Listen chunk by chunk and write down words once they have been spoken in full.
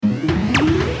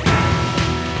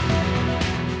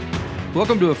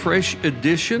Welcome to a fresh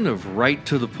edition of Right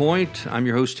to the Point. I'm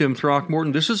your host, Tim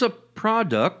Throckmorton. This is a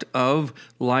product of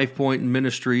LifePoint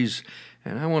Ministries,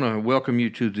 and I want to welcome you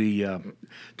to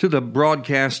the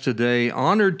broadcast today.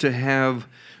 Honored to have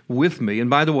with me, and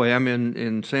by the way, I'm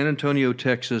in San Antonio,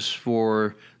 Texas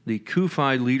for the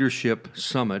CUFI Leadership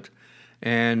Summit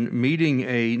and meeting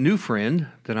a new friend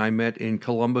that I met in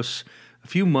Columbus a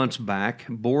few months back,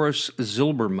 Boris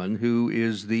Zilberman, who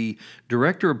is the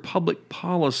Director of Public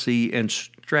Policy and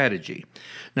Strategy.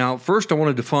 Now, first I want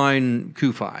to define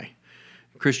CUFI,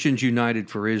 Christians United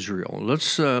for Israel.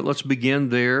 Let's begin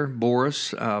there,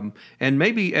 Boris, and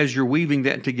maybe as you're weaving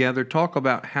that together, talk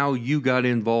about how you got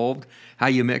involved, how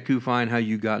you met CUFI, and how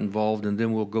you got involved, and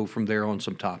then we'll go from there on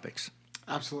some topics.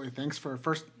 Absolutely. Thanks for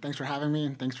having me,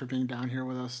 and thanks for being down here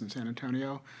with us in San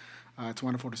Antonio. It's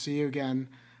wonderful to see you again.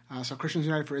 So Christians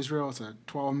United for Israel is a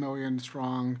 12 million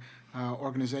strong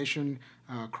organization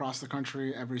across the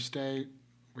country, every state.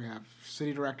 We have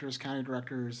city directors, county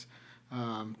directors,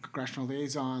 congressional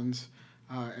liaisons,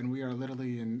 and we are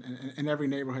literally in every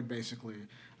neighborhood, basically,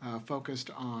 focused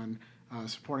on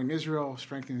supporting Israel,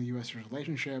 strengthening the U.S.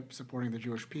 relationship, supporting the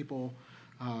Jewish people,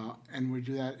 and we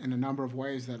do that in a number of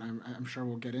ways that I'm sure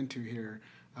we'll get into here.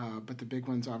 But the big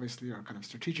ones, obviously, are kind of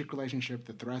strategic relationship,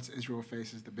 the threats Israel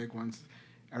faces, the big ones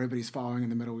everybody's following in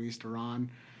the Middle East, Iran,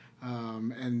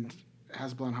 and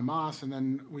Hezbollah and Hamas. And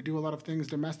then we do a lot of things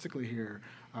domestically here.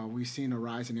 We've seen a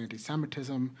rise in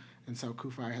anti-Semitism, and so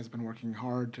CUFI has been working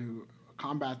hard to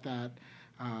combat that.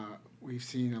 We've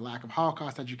seen a lack of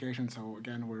Holocaust education, so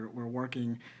again, we're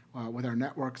working with our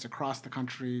networks across the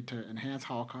country to enhance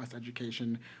Holocaust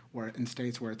education in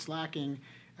states where it's lacking.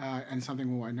 And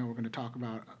something I know we're going to talk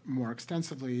about more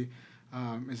extensively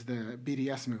is the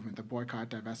BDS movement, the boycott,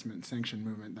 divestment, and sanction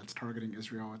movement that's targeting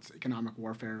Israel. It's economic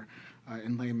warfare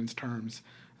in layman's terms.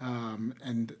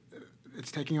 And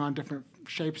it's taking on different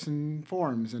shapes and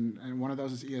forms, and one of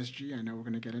those is ESG. I know we're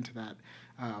going to get into that,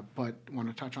 but want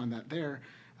to touch on that there.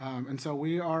 And so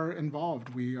we are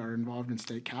involved. We are involved in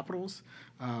state capitals,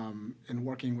 in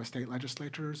working with state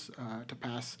legislatures to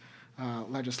pass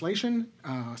legislation,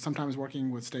 sometimes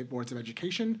working with state boards of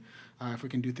education. If we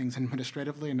can do things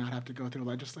administratively and not have to go through the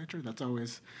legislature, that's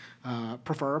always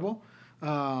preferable.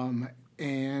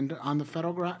 And on the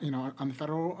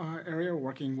federal, area,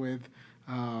 working with,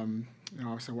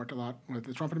 obviously worked a lot with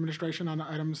the Trump administration on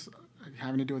items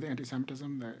having to do with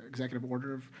anti-Semitism, the executive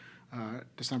order of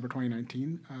December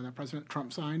 2019 that President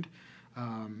Trump signed,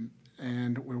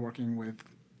 and we're working with,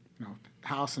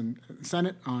 House and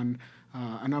Senate on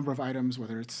a number of items,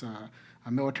 whether it's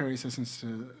military assistance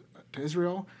to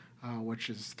Israel, which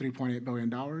is $3.8 billion.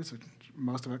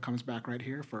 Most of it comes back right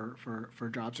here for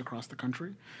jobs across the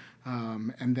country.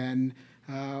 And then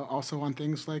also on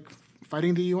things like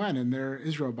fighting the UN and their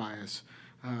Israel bias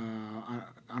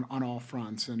on all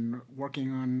fronts, and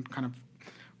working on kind of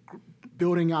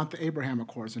building out the Abraham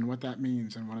Accords and what that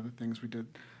means. And one of the things we did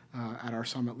at our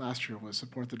summit last year was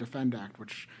support the Defend Act,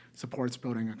 which supports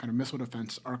building a kind of missile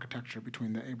defense architecture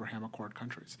between the Abraham Accord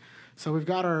countries. So we've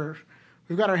got our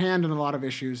hand in a lot of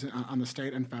issues on the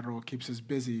state and federal. It keeps us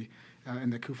busy in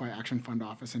the CUFI Action Fund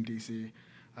office in D.C.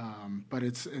 But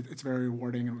it's very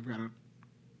rewarding, and we've got a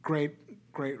great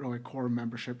really core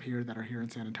membership here that are here in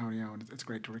San Antonio, and it's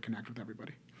great to reconnect with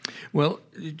everybody. Well,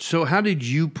 so how did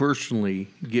you personally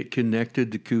get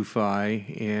connected to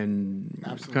CUFI and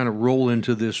kind of roll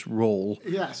into this role?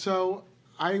 Yeah, so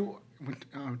I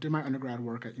did my undergrad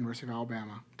work at University of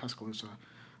Alabama, Tuscaloosa,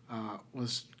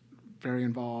 was very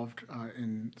involved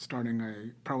in starting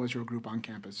a pro-Israel group on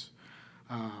campus.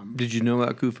 Did you know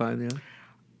about CUFI then?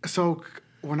 So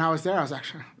when I was there, I was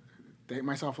actually, date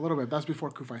myself a little bit, that's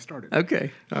before CUFI started.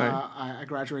 Okay, all right. I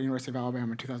graduated University of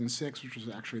Alabama in 2006, which was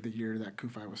actually the year that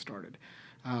CUFI was started.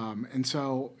 And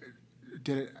so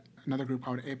did another group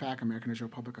called AIPAC, American Israel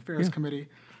Public Affairs Committee,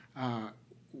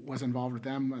 was involved with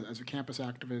them as a campus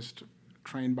activist,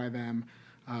 trained by them.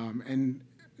 And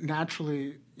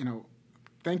naturally,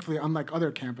 thankfully, unlike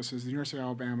other campuses, the University of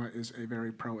Alabama is a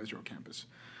very pro-Israel campus.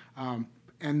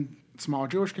 And small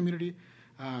Jewish community,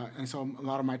 and so a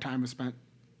lot of my time was spent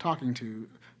talking to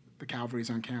the Calvaries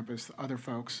on campus, other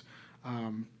folks,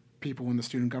 people in the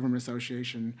Student Government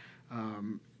Association,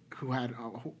 who had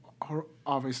her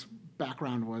obvious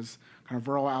background was kind of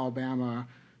rural Alabama,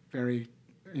 very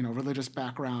religious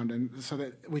background, and so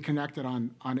that we connected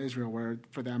on Israel, where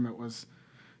for them it was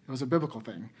a biblical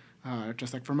thing,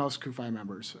 just like for most CUFI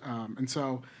members. And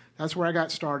so that's where I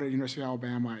got started at University of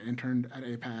Alabama. I interned at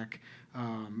AIPAC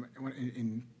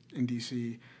in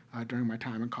D.C. During my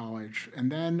time in college.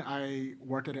 And then I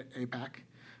worked at AIPAC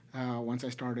once I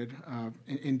started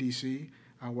in D.C.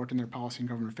 worked in their policy and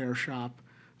government affairs shop,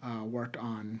 worked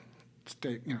on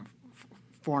state,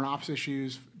 foreign ops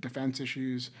issues, defense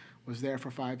issues, was there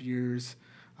for 5 years,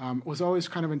 was always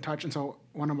kind of in touch. And so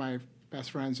one of my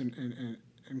best friends in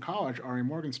college, Ari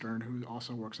Morgenstern, who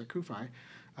also works at CUFI,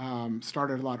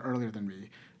 started a lot earlier than me.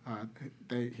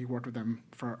 He worked with them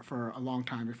for a long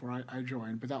time before I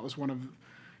joined. But that was one of,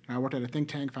 I worked at a think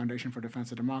tank, Foundation for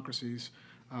Defense of Democracies,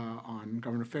 on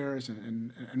government affairs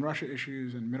and Russia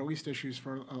issues and Middle East issues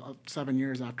for 7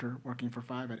 years after working for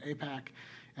 5 at AIPAC.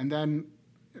 And then,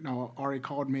 Ari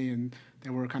called me and they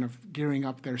were kind of gearing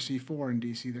up their C4 in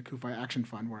DC, the CUFI Action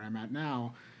Fund, where I'm at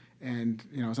now. And,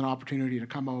 it was an opportunity to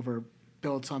come over,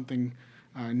 build something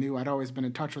new. I'd always been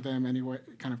in touch with him anyway,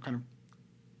 kind of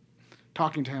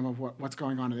talking to him of what's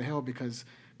going on in the Hill, because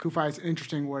CUFI is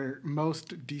interesting where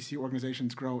most DC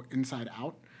organizations grow inside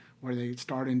out, where they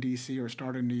start in DC or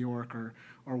start in New York or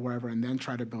wherever and then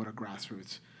try to build a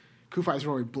grassroots. CUFI is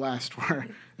really blessed where,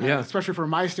 especially from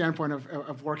my standpoint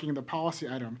of working in the policy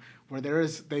item, where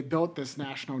they built this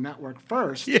national network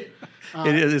first. Yeah,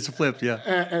 it's a flip, yeah.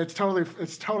 And it's totally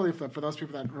flipped. For those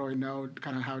people that really know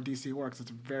kind of how DC works,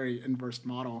 it's a very inverse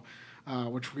model,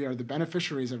 which we are the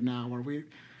beneficiaries of now, where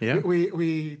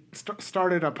we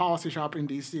started a policy shop in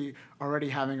DC already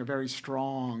having a very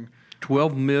strong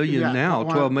 12 million now,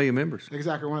 12 million members.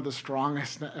 Exactly, one of the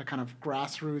strongest kind of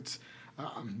grassroots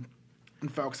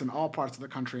and folks in all parts of the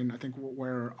country. And I think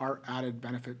where our added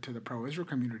benefit to the pro-Israel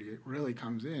community really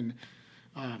comes in,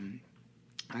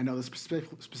 I know this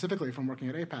specifically from working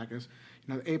at AIPAC, is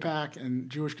the AIPAC and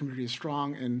Jewish community is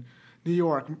strong in New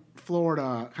York,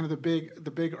 Florida, kind of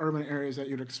the big urban areas that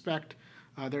you'd expect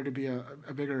there to be a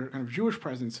bigger kind of Jewish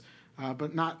presence.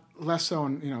 But not less so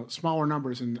in smaller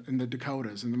numbers in the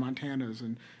Dakotas and the Montanas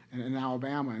and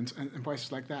Alabama and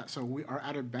places like that. So our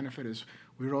added benefit is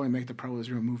we really make the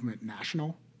pro-Israel movement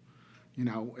national.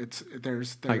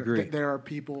 I agree. There are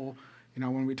people,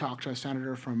 when we talk to a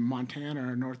senator from Montana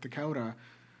or North Dakota,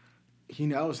 he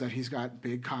knows that he's got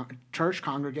big church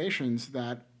congregations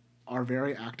that are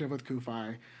very active with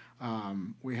CUFI.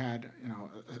 We had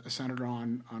a senator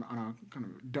on a kind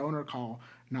of donor call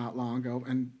not long ago,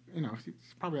 and he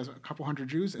probably has a couple hundred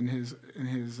Jews in his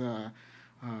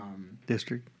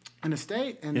district, in his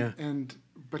state,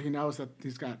 but he knows that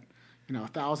he's got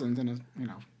thousands, and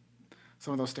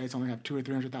some of those states only have 200,000 or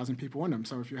 300,000 people in them.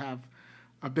 So if you have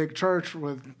a big church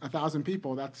with 1,000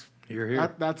 people, that's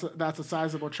a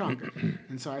sizable chunk.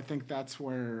 And so I think that's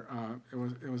where it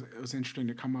was interesting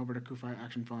to come over to CUFI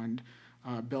Action Fund.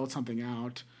 Build something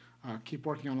out, keep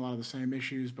working on a lot of the same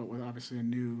issues, but with obviously a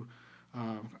new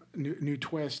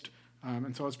twist.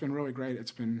 And so it's been really great.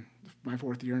 It's been my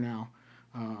 4th year now,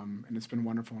 and it's been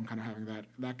wonderful. And kind of having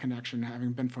that connection,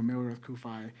 having been familiar with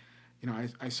CUFI.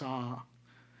 I saw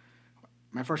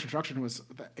my first introduction was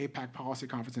the AIPAC Policy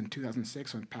Conference in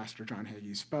 2006 when Pastor John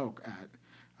Hagee spoke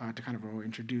at to kind of really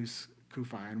introduce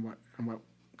CUFI and what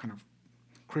kind of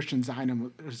Christian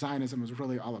Zionism was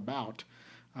really all about.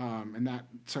 And that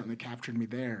certainly captured me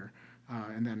there.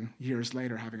 And then years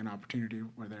later, having an opportunity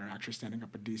where they're actually standing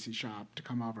up a DC shop to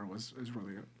come over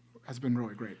has been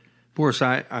really great. Boris,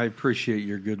 I appreciate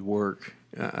your good work.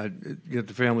 At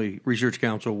the Family Research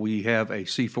Council, we have a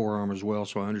C4 arm as well,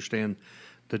 so I understand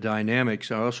the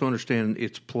dynamics. I also understand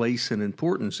its place and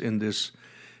importance in this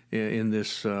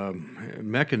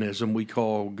mechanism we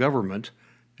call government,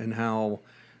 and how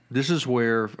this is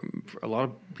where a lot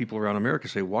of people around America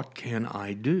say, what can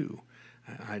I do?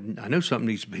 I know something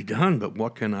needs to be done, but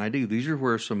what can I do? These are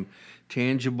where some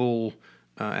tangible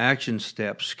action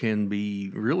steps can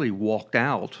be really walked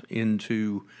out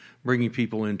into bringing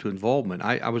people into involvement.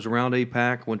 I was around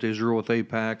AIPAC, went to Israel with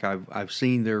AIPAC. I've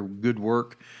seen their good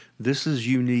work. This is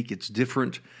unique. It's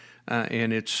different,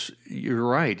 and you're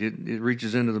right. It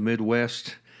reaches into the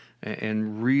Midwest,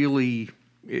 and really,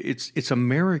 it's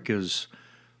America's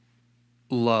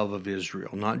love of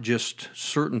Israel, not just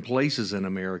certain places in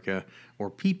America or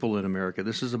people in America.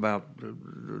 This is about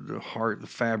the heart, the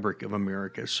fabric of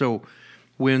America. So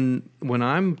when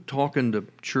I'm talking to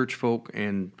church folk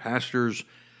and pastors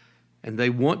and they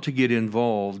want to get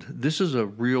involved, this is a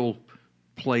real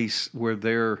place where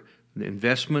the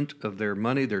investment of their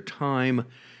money, their time,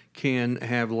 can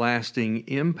have lasting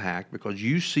impact, because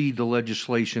you see the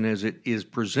legislation as it is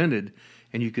presented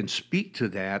and you can speak to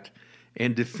that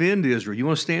and defend Israel. You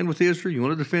want to stand with Israel? You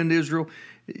want to defend Israel?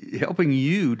 Helping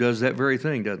you does that very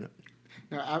thing, doesn't it?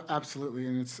 No, absolutely,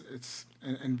 and it's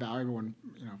invaluable when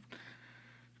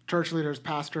church leaders,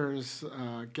 pastors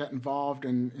get involved.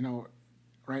 And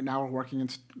right now we're working in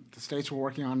the states. We're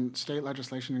working on state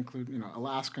legislation, include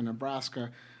Alaska, Nebraska,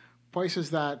 places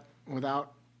that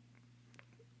without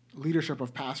leadership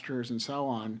of pastors and so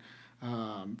on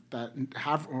that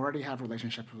already have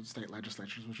relationships with state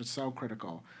legislatures, which is so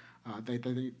critical.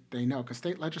 They know, because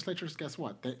state legislatures, guess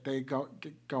what? They go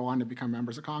on to become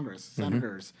members of Congress,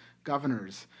 senators,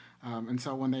 governors, and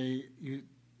so when you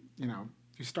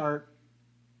start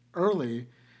early,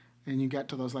 and you get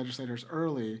to those legislators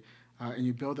early, and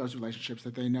you build those relationships,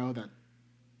 that they know that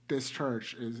this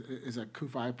church is a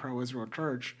CUFI pro-Israel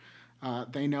church.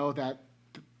 They know that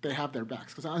they have their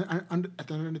backs, because at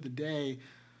the end of the day,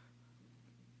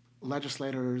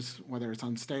 legislators, whether it's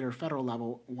on state or federal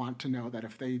level, want to know that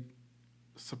if they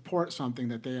support something,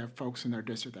 that they have folks in their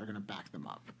district that are going to back them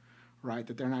up, right?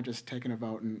 That they're not just taking a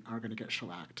vote and are going to get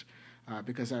shellacked,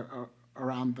 because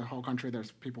around the whole country,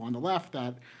 there's people on the left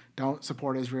that don't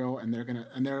support Israel, and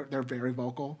they're very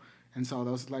vocal, and so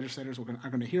those legislators are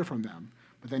going to hear from them,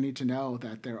 but they need to know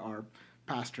that there are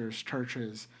pastors,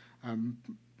 churches,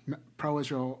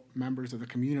 pro-Israel members of the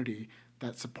community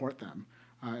that support them.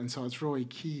 And so it's really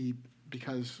key,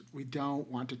 because we don't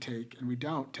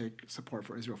take support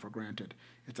for Israel for granted.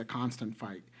 It's a constant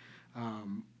fight.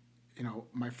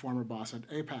 My former boss at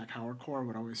AIPAC, Howard Core,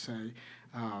 would always say,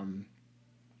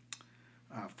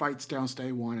 fights don't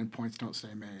stay won and points don't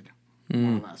stay made,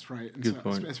 more or less, right? And Good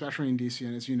point. Especially in D.C.,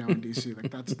 and as you know, in D.C.,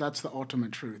 like that's the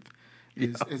ultimate truth.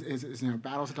 Is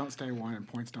battles don't stay won and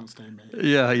points don't stay made.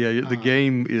 Yeah. The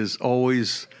game is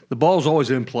always, the ball's always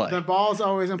in play. The ball's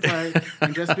always in play,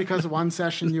 and just because one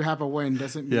session you have a win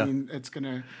doesn't mean it's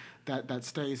gonna that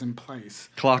stays in place.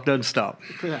 Clock doesn't stop.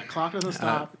 Yeah, clock doesn't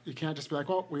stop. You can't just be like,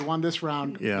 well, we won this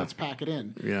round. Yeah. Let's pack it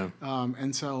in. Yeah.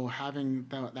 And so having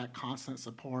that constant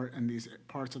support in these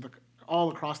parts of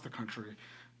all across the country,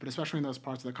 but especially in those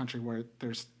parts of the country where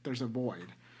there's a void.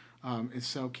 Is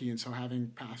so key, and so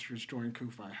having pastors join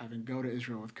CUFI, go to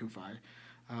Israel with CUFI,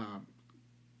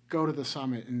 go to the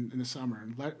summit in the summer,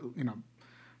 and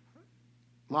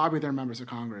lobby their members of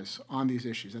Congress on these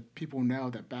issues, that people know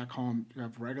that back home you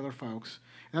have regular folks,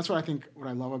 and that's what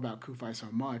I love about CUFI so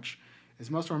much,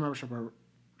 is most of our membership are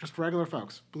just regular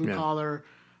folks, blue collar,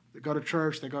 they go to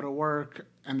church, they go to work,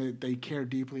 and they care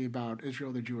deeply about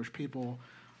Israel, the Jewish people,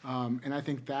 and I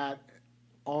think that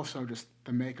also just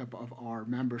the makeup of our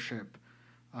membership,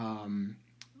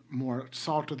 more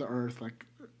salt of the earth, like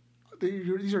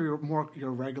these are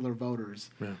your regular voters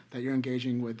that you're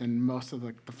engaging with than most of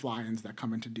the fly-ins that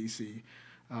come into D.C.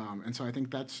 And so I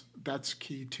think that's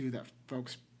key too, that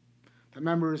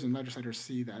members and legislators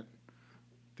see that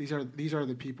these are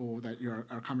the people that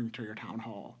are coming to your town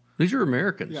hall. These are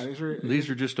Americans. Yeah, these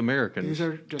are just Americans. These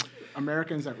are just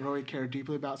Americans that really care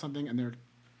deeply about something, and they're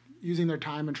using their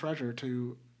time and treasure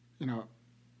to,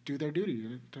 do their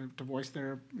duty, to voice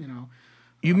their,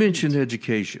 You mentioned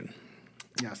education.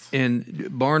 Yes. And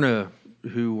Barna,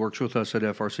 who works with us at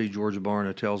FRC, Georgia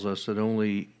Barna, tells us that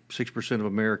only 6% of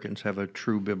Americans have a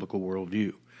true biblical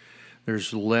worldview.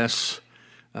 There's less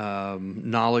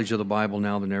knowledge of the Bible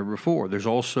now than ever before. There's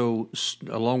also,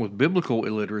 along with biblical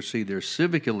illiteracy, there's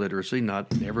civic illiteracy. Not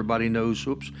everybody knows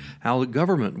how the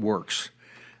government works.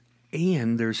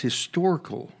 And there's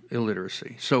historical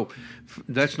illiteracy. So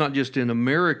that's not just in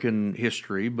American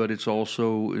history, but it's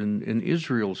also in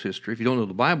Israel's history. If you don't know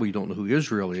the Bible, you don't know who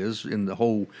Israel is in the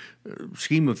whole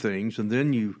scheme of things. And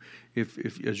then if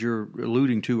as you're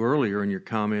alluding to earlier in your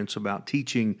comments about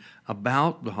teaching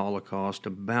about the Holocaust,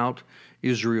 about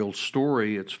Israel's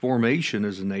story, its formation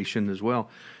as a nation as well,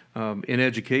 in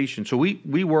education. So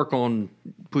we work on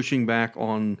pushing back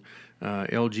on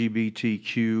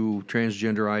LGBTQ,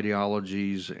 transgender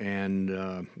ideologies,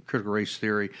 and critical race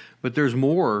theory. But there's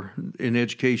more in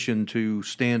education to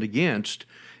stand against,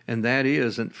 and that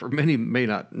is, and for many may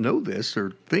not know this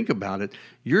or think about it,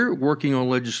 you're working on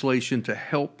legislation to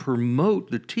help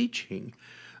promote the teaching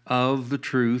of the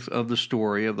truth of the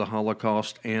story of the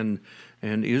Holocaust and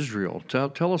Israel.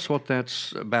 Tell us what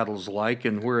that battle's like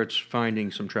and where it's finding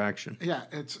some traction. Yeah,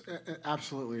 it's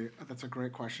absolutely. That's a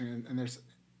great question, and there's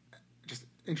just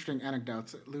interesting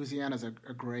anecdotes. Louisiana is a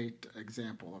great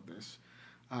example of this,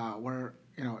 where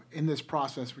in this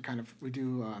process we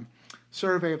do a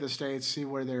survey of the states, see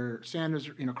where their standards,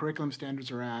 curriculum standards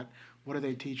are at. What are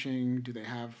they teaching? Do they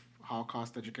have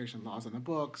Holocaust education laws in the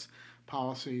books,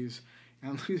 policies?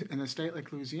 And in a state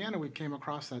like Louisiana, we came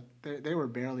across that they were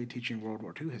barely teaching World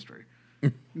War II history.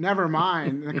 Never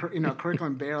mind,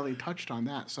 curriculum barely touched on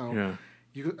that. So,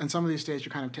 in some of these states,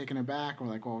 you're kind of taken aback. We're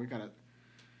like, well,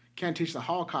 can't teach the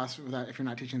Holocaust if you're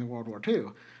not teaching the World War II.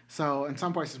 So, in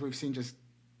some places, we've seen just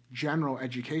general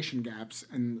education gaps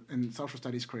in social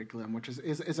studies curriculum, which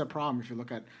is a problem if you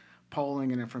look at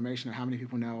polling and information of how many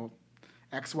people know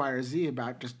X, Y, or Z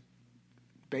about just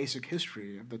basic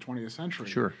history of the 20th century.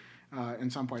 Sure. in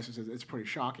some places it's pretty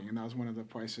shocking. And that was one of the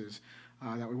places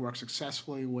that we worked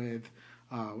successfully with.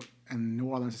 In New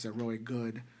Orleans, it's a really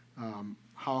good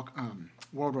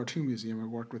World War II museum. We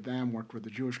worked with them, worked with the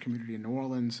Jewish community in New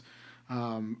Orleans,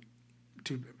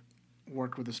 to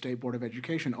work with the State Board of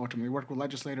Education. Ultimately, worked with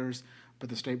legislators, but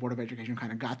the State Board of Education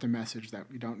kind of got the message that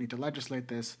we don't need to legislate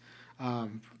this.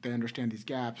 They understand these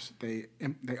gaps. They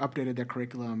updated their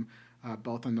curriculum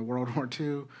both in the World War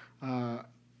II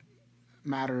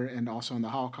matter and also in the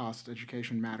Holocaust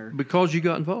education matter. Because you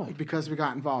got involved. Because we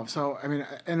got involved. So, I mean,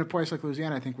 in a place like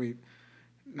Louisiana, I think we,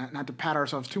 not to pat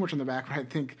ourselves too much on the back, but I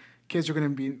think kids are going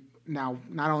to be now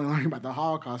not only learning about the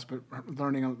Holocaust, but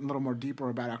learning a little more deeper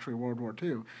about actually World War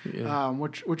II,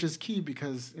 which is key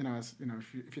because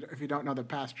if you don't know the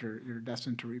past, you're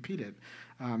destined to repeat it,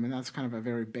 and that's kind of a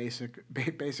very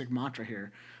basic mantra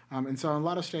here. And so in a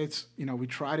lot of states, we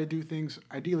try to do things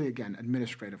ideally again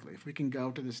administratively. If we can go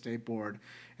to the state board,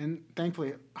 and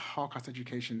thankfully, Holocaust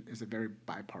education is a very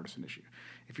bipartisan issue.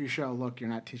 If you show, look, you're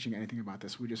not teaching anything about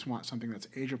this, we just want something that's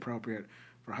age appropriate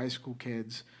for high school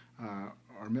kids.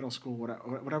 Or middle school,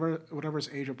 whatever is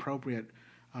age appropriate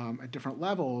at different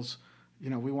levels,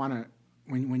 we want to,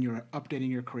 when you're updating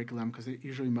your curriculum, because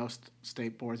usually most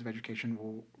state boards of education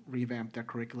will revamp their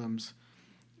curriculums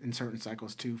in certain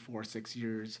cycles, 2, 4, 6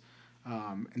 years.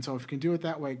 And so if you can do it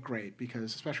that way, great,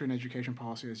 because especially in education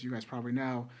policy, as you guys probably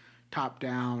know, top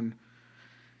down,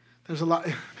 there's a lot,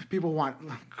 people want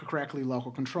correctly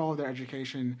local control of their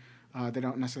education. They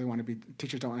don't necessarily want to be,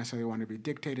 teachers don't necessarily want to be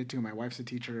dictated to. My wife's a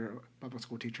teacher, public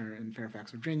school teacher in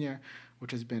Fairfax, Virginia,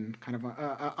 which has been kind of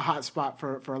a hot spot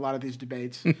for a lot of these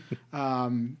debates.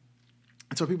 And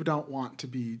so people don't want to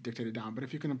be dictated down. But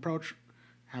if you can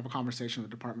have a conversation with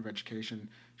the Department of Education,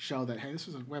 show that, hey,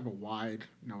 we have a wide,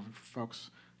 folks,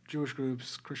 Jewish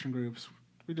groups, Christian groups,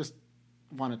 we just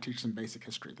want to teach some basic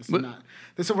history. We're not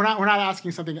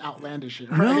asking something outlandish here.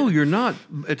 Right? No, you're not.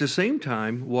 At the same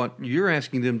time, what you're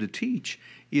asking them to teach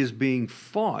is being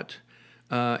fought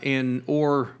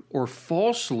or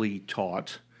falsely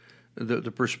taught.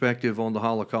 The perspective on the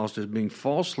Holocaust is being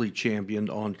falsely championed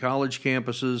on college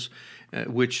campuses,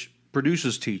 which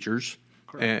produces teachers.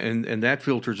 And that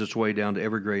filters its way down to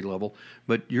every grade level.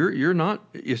 But you're not.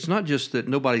 It's not just that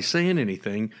nobody's saying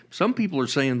anything. Some people are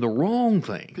saying the wrong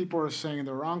thing. People are saying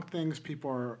the wrong things.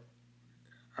 People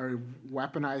are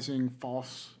weaponizing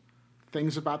false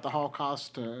things about the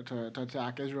Holocaust to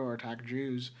attack Israel or attack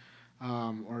Jews,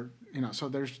 So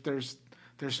there's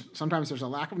sometimes there's a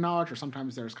lack of knowledge, or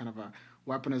sometimes there's kind of a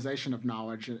weaponization of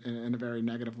knowledge in a very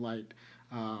negative light.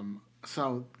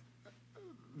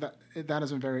 That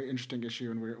is a very interesting issue,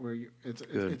 and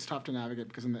it's tough to navigate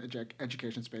because in the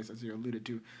education space, as you alluded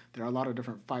to, there are a lot of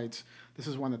different fights. This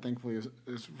is one that thankfully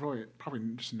is really probably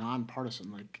just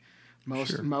nonpartisan. Like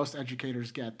most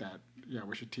educators get that. Yeah,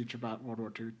 we should teach about World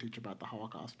War II, teach about the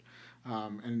Holocaust,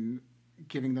 and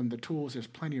giving them the tools. There's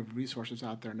plenty of resources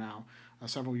out there now.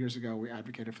 Several years ago, we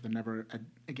advocated for the Never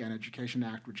Again Education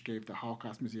Act, which gave the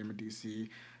Holocaust Museum in D.C.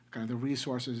 kind of the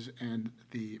resources and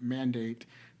the mandate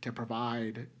to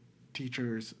provide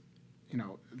teachers,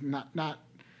 not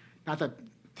that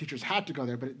teachers had to go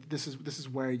there, but this is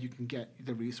where you can get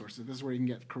the resources. This is where you can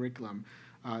get curriculum.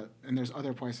 And there's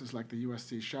other places like the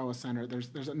USC Shoah Center.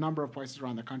 There's a number of places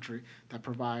around the country that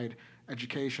provide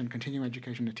education, continuing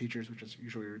education to teachers, which is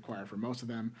usually required for most of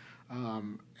them,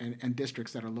 and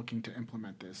districts that are looking to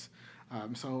implement this.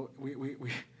 So we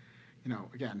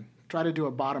again, try to do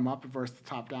a bottom-up versus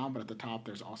top-down, but at the top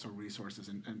there's also resources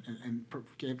and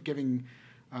giving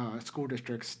school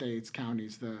districts, states,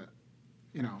 counties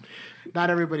not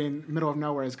everybody in the middle of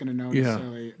nowhere is going to know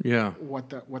necessarily what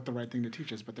the right thing to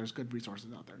teach is, but there's good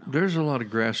resources out there now. There's a lot of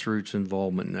grassroots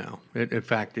involvement now. In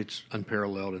fact, it's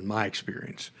unparalleled in my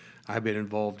experience. I've been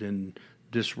involved in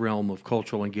this realm of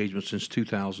cultural engagement since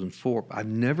 2004. I've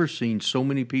never seen so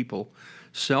many people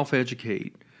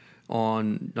self-educate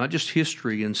on not just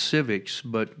history and civics,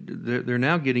 but they're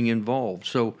now getting involved.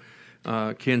 So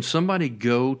can somebody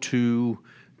go to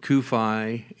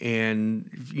CUFI and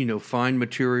find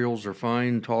materials or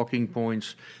find talking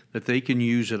points that they can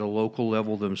use at a local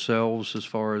level themselves, as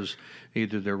far as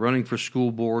either they're running for school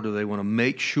board or they want to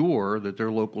make sure that their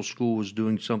local school is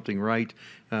doing something right?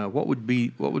 What would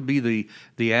be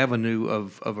the avenue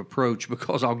of approach?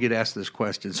 Because I'll get asked this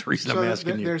question. It's the reason I'm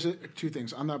asking you. There's two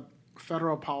things on the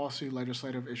federal policy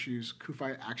legislative issues.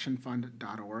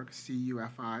 CUFIActionFund.org,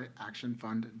 CUFI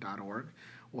actionfund.org.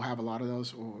 We'll have a lot of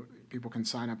those. People can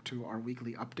sign up to our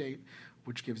weekly update,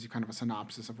 which gives you kind of a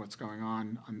synopsis of what's going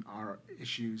on our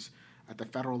issues at the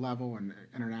federal level and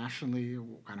internationally,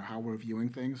 kind of how we're viewing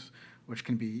things, which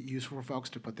can be useful for folks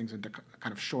to put things into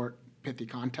kind of short pithy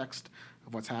context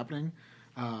of what's happening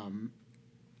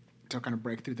to kind of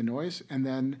break through the noise. And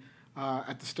then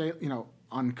at the state,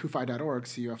 on CUFI.org,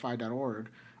 CUFI.org,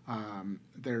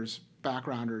 there's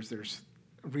backgrounders, there's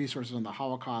resources on the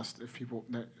Holocaust. If people,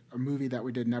 a movie that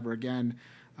we did, Never Again,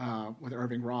 with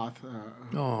Irving Roth,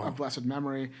 of blessed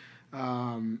memory,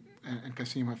 and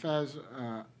Kassim Hafez.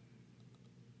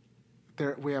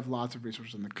 We have lots of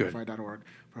resources on the CUFI.org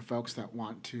for folks that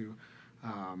want to,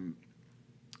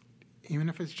 even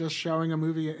if it's just showing a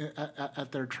movie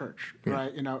at their church,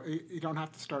 right? You don't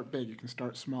have to start big. You can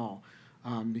start small,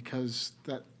 because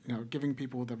that giving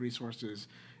people the resources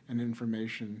and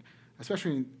information,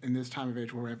 especially in this time of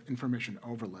age where we have information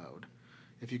overload.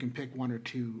 If you can pick one or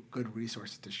two good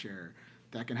resources to share,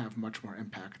 that can have much more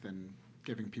impact than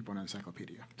giving people an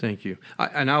encyclopedia. Thank you.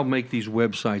 And I'll make these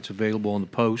websites available on the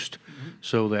post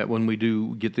so that when we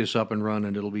do get this up and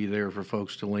running, it'll be there for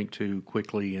folks to link to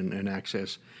quickly and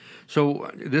access.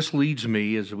 So this leads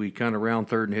me, as we kind of round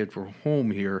third and head for home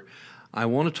here, I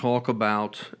want to talk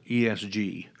about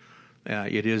ESG.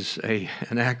 It is an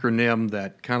acronym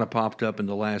that kind of popped up in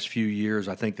the last few years.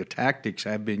 I think the tactics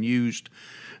have been used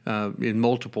in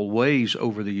multiple ways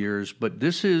over the years, but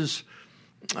this is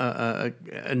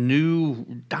a new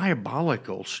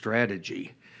diabolical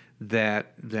strategy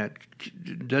that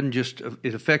doesn't just,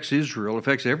 it affects Israel, it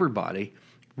affects everybody,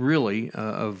 really,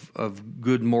 of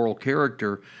good moral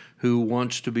character, who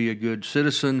wants to be a good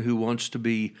citizen, who wants to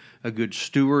be a good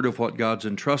steward of what God's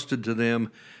entrusted to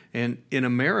them. And in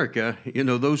America,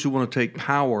 those who want to take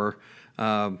power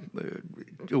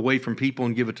away from people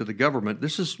and give it to the government,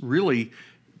 this is really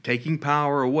taking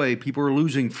power away. People are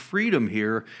losing freedom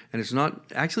here, and it's not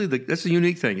actually that's the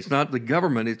unique thing. It's not the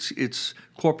government; it's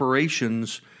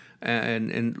corporations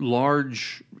and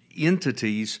large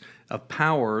entities of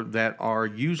power that are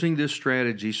using this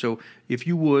strategy. So, if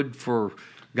you would, for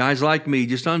guys like me,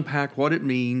 just unpack what it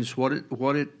means, what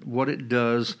it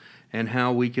does, and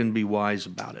how we can be wise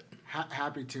about it.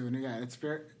 Happy to, and yeah,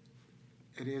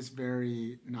 it is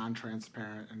very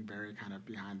non-transparent and very kind of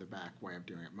behind-the-back way of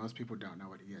doing it. Most people don't know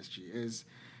what ESG is.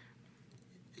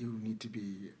 You need to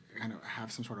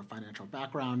have some sort of financial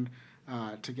background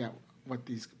to get what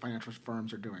these financial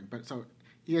firms are doing. But so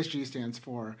ESG stands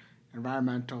for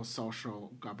environmental, social,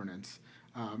 governance,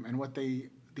 and what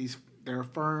there are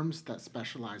firms that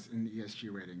specialize in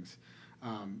ESG ratings.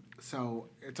 So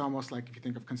it's almost like if you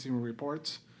think of Consumer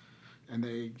Reports, and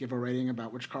they give a rating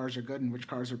about which cars are good and which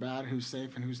cars are bad, who's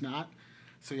safe and who's not.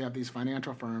 So you have these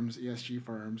financial firms, ESG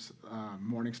firms,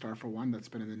 Morningstar for one, that's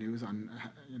been in the news on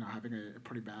having a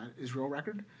pretty bad Israel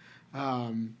record.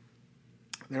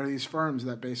 There are these firms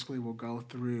that basically will go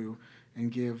through and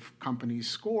give companies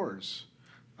scores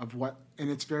of what, and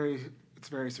it's very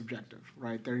subjective,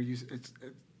 right?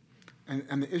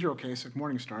 And the Israel case of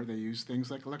Morningstar, they use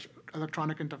things like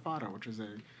Electronic Intifada, which is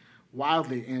a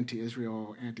wildly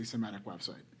anti-Israel, anti-Semitic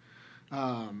website,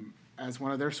 as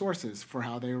one of their sources for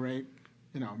how they rate,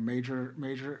 major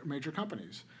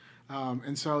companies.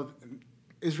 And so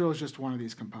Israel is just one of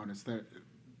these components. That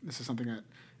this is something that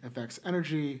affects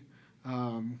energy,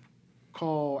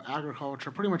 coal,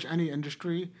 agriculture, pretty much any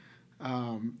industry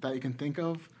that you can think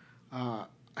of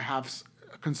have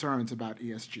concerns about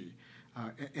ESG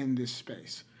in this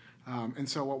space. And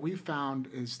so what we found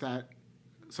is that,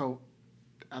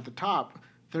 at the top,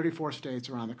 34 states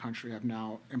around the country have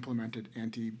now implemented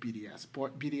anti-BDS.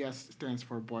 BDS stands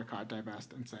for Boycott,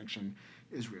 Divest, and Sanction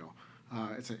Israel.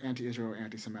 It's an anti-Israel,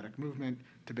 anti-Semitic movement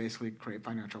to basically create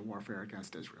financial warfare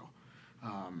against Israel.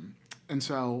 And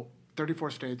so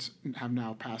 34 states have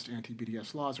now passed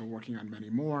anti-BDS laws. We're working on many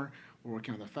more. We're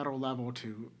working on the federal level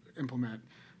to implement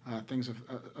things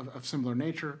of similar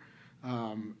nature.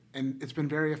 And it's been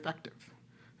very effective.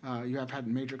 You have had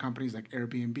major companies like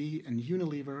Airbnb and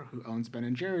Unilever, who owns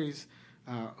Ben & Jerry's,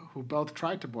 who both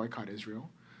tried to boycott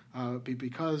Israel,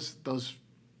 because those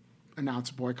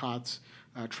announced boycotts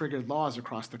triggered laws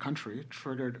across the country,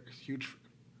 triggered huge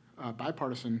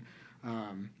bipartisan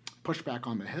pushback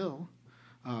on the Hill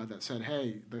that said,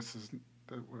 hey,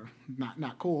 we're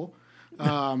not cool.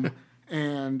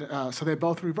 And so they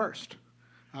both reversed.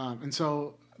 And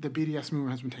so the BDS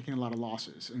movement has been taking a lot of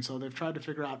losses. And so they've tried to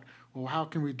figure out, well, how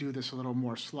can we do this a little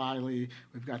more slyly?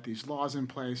 We've got these laws in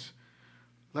place.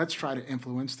 Let's try to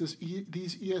influence these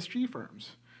ESG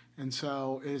firms. And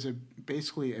so it is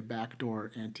basically a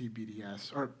backdoor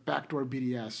anti-BDS or backdoor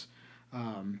BDS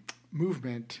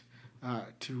movement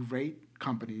to rate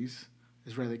companies,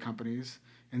 Israeli companies,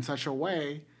 in such a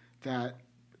way that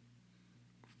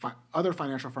other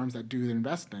financial firms that do the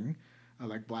investing,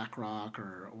 like BlackRock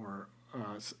or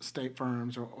state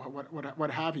firms or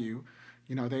what have you,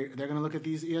 they're going to look at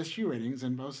these ESG ratings,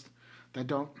 and most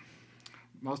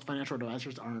financial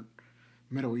advisors aren't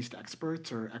Middle East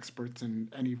experts or experts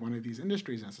in any one of these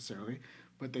industries necessarily,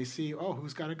 but they see,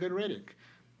 who's got a good rating?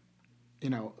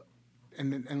 And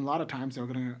a lot of times they're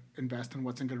going to invest in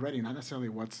what's in good rating, not necessarily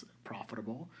what's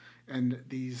profitable. And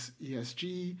these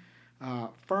ESG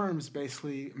firms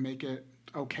basically make it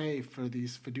okay for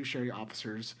these fiduciary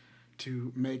officers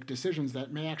to make decisions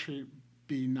that may actually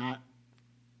be not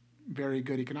very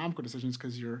good economical decisions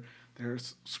because they're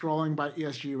scrolling by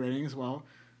ESG ratings. Well,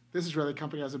 this Israeli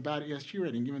company has a bad ESG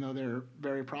rating, even though they're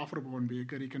very profitable and be a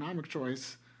good economic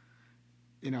choice.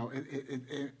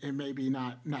 It may be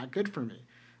not good for me.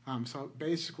 So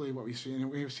basically what we see, and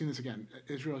we've seen this again,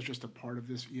 Israel is just a part of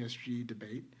this ESG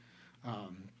debate.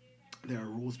 There are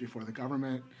rules before the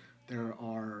government. There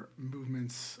are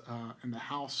movements in the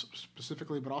House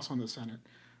specifically, but also in the Senate,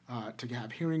 to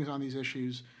have hearings on these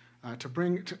issues, and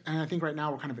I think right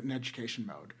now we're kind of in education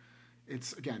mode.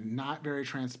 It's, again, not very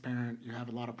transparent. You have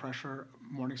a lot of pressure.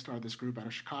 Morningstar, this group out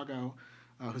of Chicago,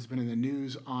 who's been in the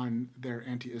news on their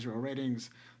anti-Israel ratings.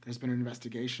 There's been an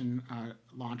investigation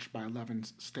launched by 11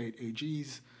 state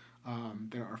AGs.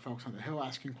 There are folks on the Hill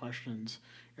asking questions,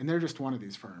 and they're just one of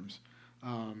these firms.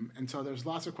 And so there's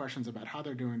lots of questions about how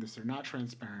they're doing this. They're not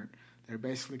transparent. They're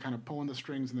basically kind of pulling the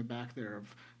strings in the back there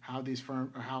of how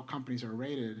how companies are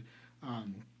rated,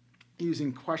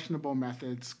 using questionable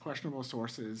methods, questionable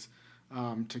sources,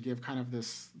 to give kind of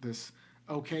this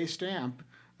okay stamp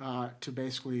to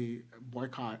basically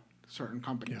boycott certain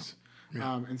companies.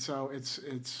 Yeah. And so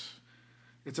it's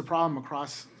a problem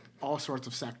across all sorts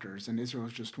of sectors, and Israel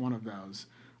is just one of those.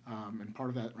 And part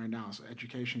of that right now is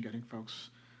education, getting folks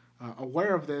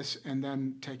aware of this, and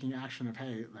then taking action of,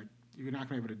 hey, like, you're not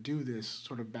going to be able to do this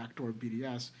sort of backdoor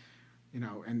BDS.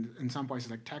 And in some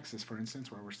places like Texas, for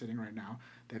instance, where we're sitting right now,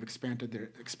 they've expanded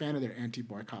their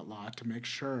anti-boycott law to make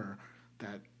sure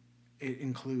that it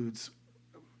includes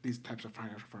these types of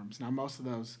financial firms. Now, most of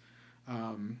those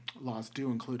laws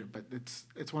do include it, but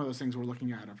it's one of those things we're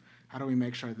looking at of how do we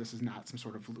make sure this is not some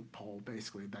sort of loophole,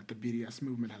 basically, that the BDS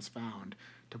movement has found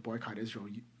to boycott Israel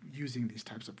using these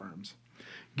types of firms.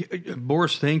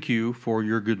 Boris, thank you for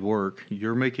your good work.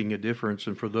 You're making a difference,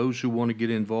 and for those who want to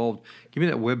get involved, give me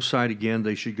that website again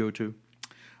they should go to.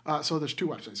 So there's two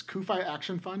websites, CUFI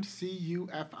Action Fund,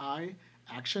 CUFI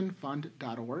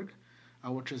actionfund.org,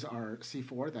 which is our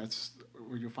C4. That's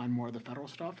where you'll find more of the federal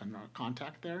stuff and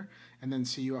contact there. And then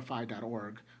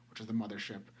CUFI.org, which is the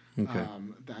mothership,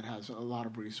 that has a lot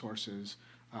of resources.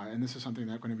 And this is something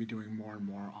that we're going to be doing more and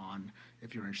more on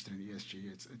if you're interested in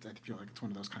ESG. I feel like it's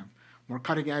one of those kind of more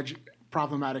cutting-edge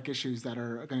problematic issues that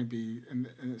are going to be,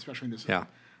 especially in this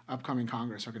upcoming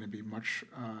Congress, are going to be much,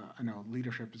 I know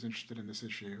leadership is interested in this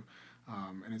issue,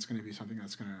 and it's going to be something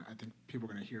that's going to, I think people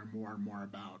are going to hear more and more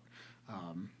about.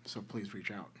 So please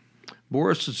reach out.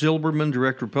 Boris Zilberman,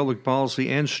 Director of Public Policy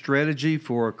and Strategy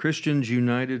for Christians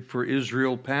United for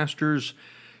Israel. Pastors,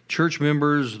 church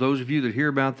members, those of you that hear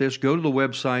about this, go to the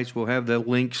websites. We'll have the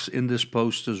links in this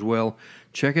post as well.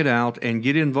 Check it out and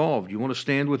get involved. You want to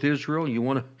stand with Israel?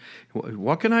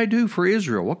 What can I do for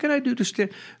Israel? What can I do to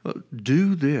stand?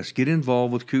 Do this. Get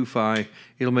involved with CUFI.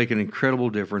 It'll make an incredible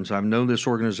difference. I've known this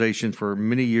organization for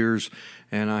many years,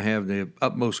 and I have the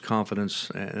utmost confidence.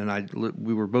 And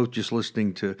we were both just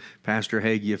listening to Pastor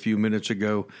Hagee a few minutes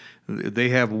ago. They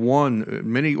have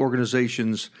many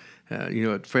organizations,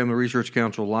 at Family Research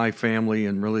Council, Life, Family,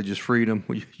 and Religious Freedom.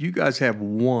 You guys have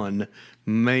one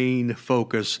main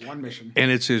focus, one mission, and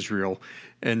it's Israel.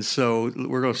 And so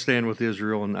we're going to stand with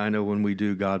Israel, and I know when we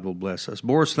do, God will bless us.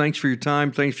 Boris, thanks for your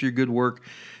time. Thanks for your good work,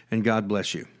 and God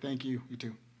bless you. Thank you. You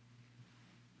too.